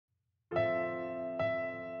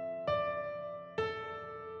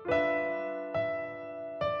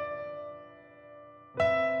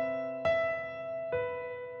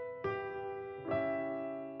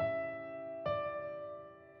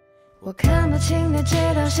我看不清的街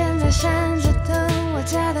道现在闪着灯，我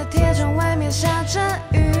家的铁窗外面下着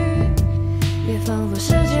雨，也仿佛世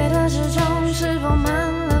界的时钟是否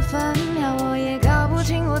慢了分秒，我也搞不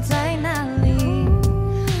清我在哪里。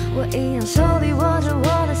我一样手里握着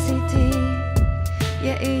我的 CD，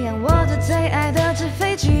 也一样握着最爱的纸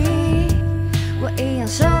飞机。我一样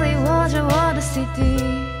手里握着我的 CD，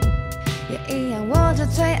 也一样握着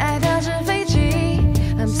最爱的纸飞机。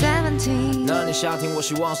I'm 17。那年夏天，我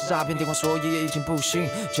希望是诈骗，电话说爷爷已经不行，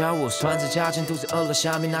教我算着加减，肚子饿了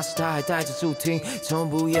下面，那时他还带着助听，从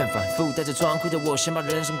不厌反复，带着装酷的我，先把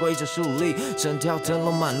人生规则树立，整条灯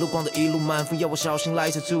笼满路，逛的一路满腹，要我小心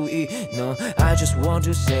来车注意。No, I just want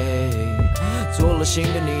to say， 做了新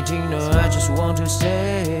歌你听。No, I just want to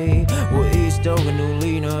say， 我一直都很努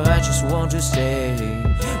力。No, I just want to say，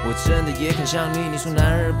 我真的也很想你。你说男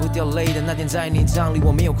儿不掉泪的那天，在你葬礼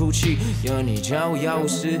我没有哭泣，有你教我要无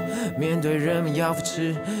私，面对人们要扶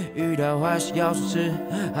持，遇到坏事要阻止，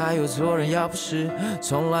还有做人要不是，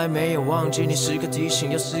从来没有忘记你，时刻提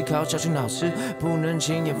醒要思考，绞尽脑汁，不能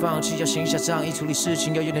轻言放弃，要心下仗义，处理事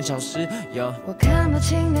情要有点巧思。我看不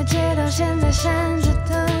清的街道现在闪着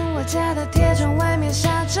灯，我家的铁窗外面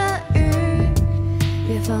下着雨，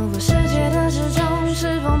也仿佛世界的时钟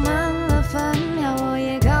是否慢了分秒，我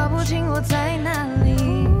也搞不清我在哪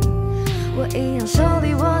里。我一样手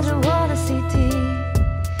里握着我的 CD，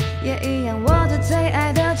 也一样握着最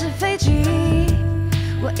爱的纸飞机。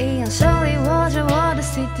我一样手里握着我的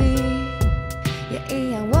CD， 也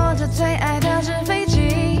一样握着最爱的纸飞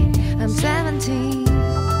机。I'm 17。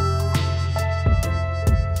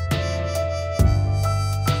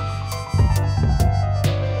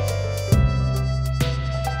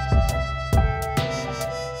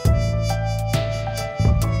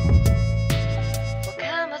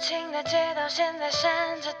街道现在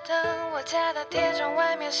闪着灯，我家的铁窗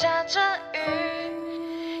外面下着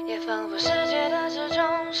雨，也仿佛世界的时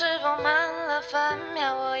钟是否慢了分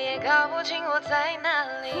秒，我也搞不清我在哪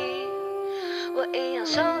里。我一样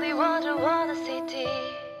手里握着我的 CD，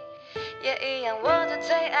 也一样握着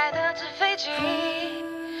最爱的纸飞机。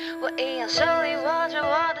我一样手里握着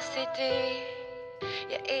我的 CD，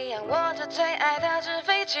 也一样握着最爱的纸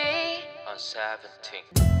飞机。I'm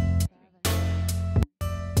 17。